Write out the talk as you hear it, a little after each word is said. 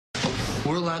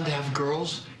We're allowed to have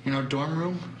girls in our dorm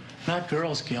room? Not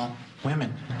girls, Gil.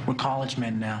 Women. We're college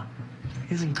men now.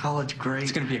 Isn't college great?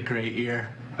 It's going to be a great year.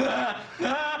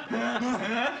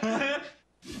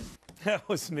 That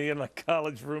was me and my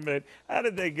college roommate. How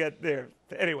did they get there?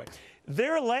 Anyway,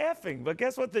 they're laughing, but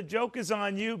guess what? The joke is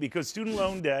on you because student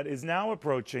loan debt is now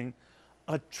approaching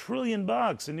 $1 trillion,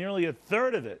 and nearly a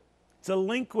third of it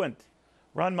delinquent.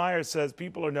 Ron Meyer says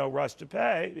people are in no rush to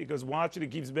pay because Washington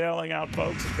keeps bailing out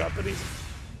folks and companies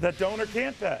that don't or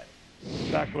can't pay.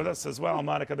 Back with us as well,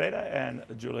 Monica Mehta and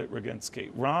Julia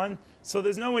Roginsky. Ron, so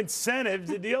there's no incentive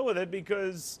to deal with it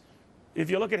because if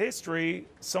you look at history,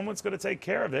 someone's going to take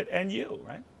care of it, and you,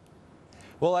 right?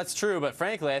 Well, that's true, but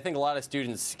frankly, I think a lot of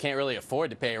students can't really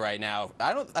afford to pay right now.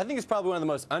 I think it's probably one of the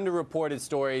most underreported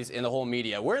stories in the whole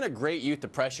media. We're in a great youth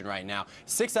depression right now.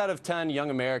 6 out of 10 young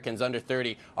Americans under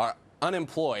 30 are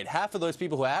unemployed. Half of those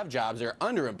people who have jobs are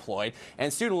underemployed,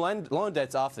 and student loan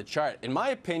debt's off the chart. In my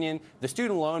opinion, the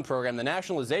student loan program, the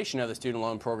nationalization of the student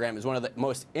loan program, is one of the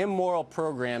most immoral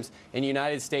programs in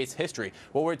United States history.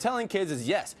 What we're telling kids is,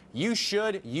 yes,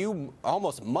 you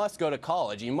almost must go to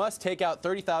college. You must take out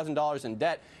 $30,000 in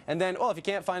debt, and then, well, if you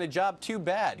can't find a job, too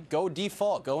bad. Go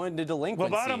default. Go into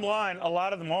delinquency. Well, bottom line, a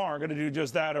lot of them are going to do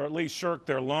just that, or at least shirk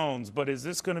their loans. But is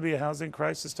this going to be a housing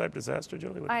crisis type disaster,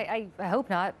 Julie? I hope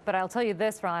not, but I'll tell you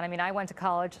this, Ron. I mean, I went to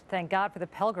college. Thank God for the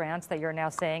Pell Grants that you're now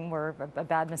saying were a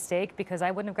bad mistake, because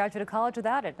I wouldn't have graduated college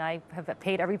without it. And I have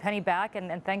paid every penny back,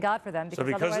 and thank God for them.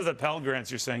 Because of the Pell Grants,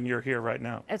 you're saying you're here right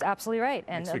now. It's absolutely right.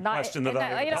 And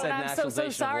I'm so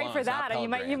sorry for that.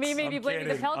 And you may be blaming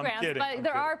the Pell Grants, but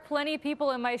there are plenty of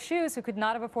people in my shoes who could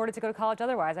not have afforded to go to college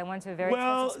otherwise. I went to a very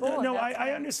expensive school. No,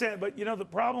 I understand, but you know the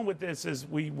problem with this is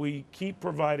we keep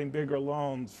providing bigger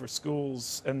loans for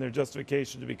schools and their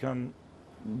justification to become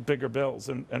bigger bills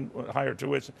and higher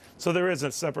tuition. So there is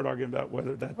a separate argument about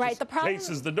whether that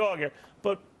chases the dog here.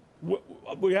 But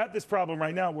we have this problem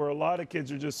right now where a lot of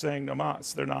kids are just saying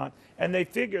namas. They're not. And they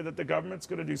figure that the government's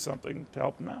going to do something to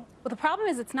help them out. Well, the problem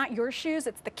is it's not your shoes,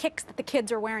 it's the kicks that the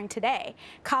kids are wearing today.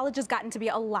 College has gotten to be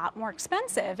a lot more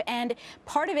expensive, and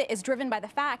part of it is driven by the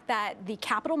fact that the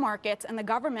capital markets and the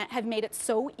government have made it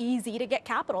so easy to get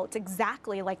capital. It's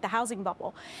exactly like the housing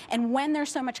bubble. And when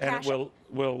there's so much cash... And it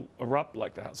will erupt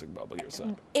like the housing bubble, you're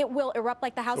saying? It will erupt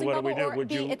like the housing bubble, or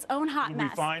be its own hot mess. Do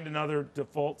we find another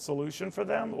default solution for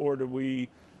them, or do we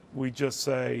just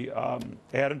say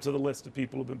add them to the list of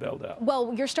people who've been bailed out?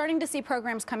 Well, you're starting to see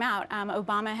programs come out.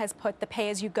 Obama has put the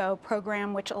pay-as-you-go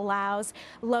program, which allows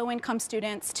low-income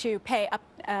students to pay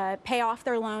off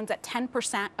their loans at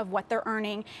 10% of what they're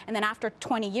earning, and then after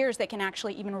 20 years, they can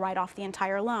actually even write off the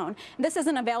entire loan. This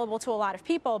isn't available to a lot of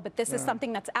people, but this is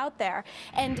something that's out there.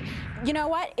 And you know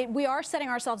what? We are setting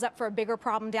ourselves up for a bigger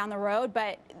problem down the road,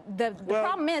 but the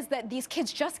problem is that these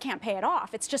kids just can't pay it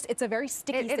off. It's a very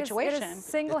sticky situation. It is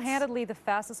single-handedly the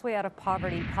fastest way out of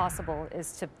poverty possible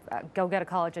is to go get a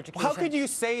college education. How could you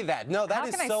say that? No, that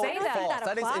is so false.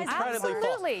 That is incredibly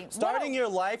false. Starting your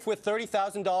life with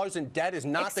 $30,000 in debt is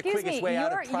not the quickest way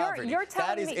out of poverty.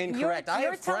 That is incorrect. I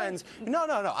have friends. No.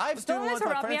 I have student loans.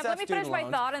 My friends have student loans. Let me finish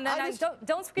my thought, and then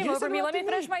don't scream over me. Let me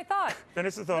finish my thought.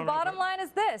 Finish the thought. The bottom line is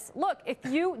this. Look, if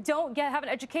you don't have an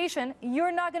education,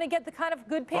 you're not going to get the kind of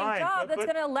good-paying job that's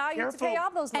going to allow you to pay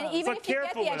off those loans. And even if you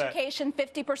get the education,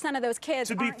 50% of those kids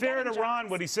To be fair to Ron,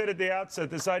 what he said at the outset,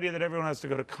 this idea that everyone has to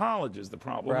go to college is the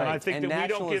problem. Right. And I think that we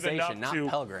don't give enough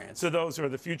to those who are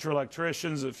the future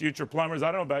electricians, the future plumbers. I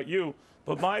don't know about you,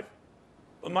 but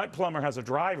my plumber has a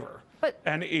driver.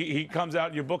 And he comes out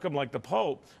and you book him like the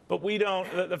Pope. But we don't,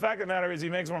 the fact of the matter is he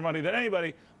makes more money than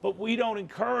anybody, but we don't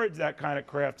encourage that kind of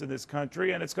craft in this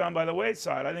country, and it's gone by the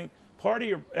wayside. I think part of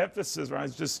your emphasis, Ron,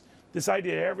 is just this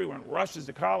idea everyone rushes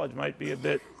to college might be a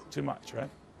bit too much, right?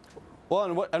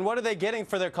 Well, and what are they getting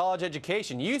for their college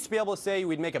education? You used to be able to say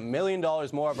we'd make $1 million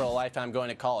more over a lifetime going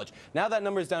to college. Now that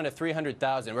number is down to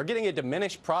 $300,000. We're getting a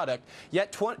diminished product,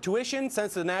 yet tuition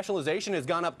since the nationalization has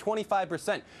gone up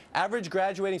 25%. Average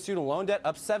graduating student loan debt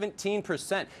up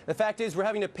 17%. The fact is we're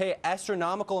having to pay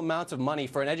astronomical amounts of money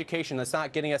for an education that's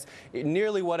not getting us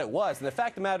nearly what it was. And the fact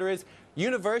of the matter is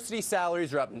university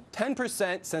salaries are up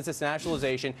 10% since its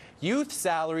nationalization. Youth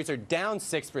salaries are down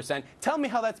 6%. Tell me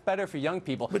how that's better for young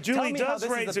people. But Julie does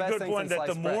raise a good point that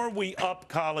the more we up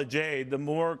college aid, the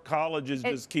more colleges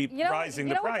just keep rising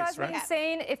the price, right? He's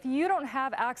saying if you don't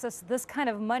have access to this kind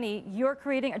of money, you're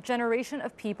creating a generation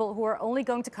of people who are only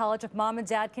going to college if mom and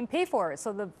dad can pay for it.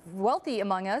 So the wealthy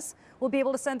among us will be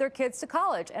able to send their kids to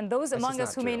college, and those among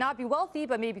us who may not be wealthy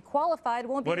but may be qualified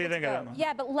won't be able to go. What do you think of that?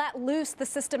 Yeah, but let loose, the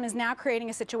system is now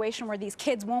creating a situation where these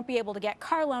kids won't be able to get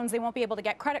car loans, they won't be able to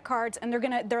get credit cards, and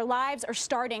their lives are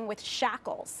starting with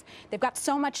shackles. They've got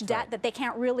so much debt that they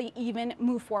can't really even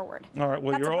move forward. All right,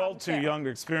 well, That's a you're all problem, too too. young to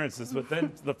experience this, but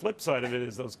then the flip side of it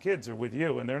is those kids are with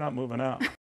you, and they're not moving out.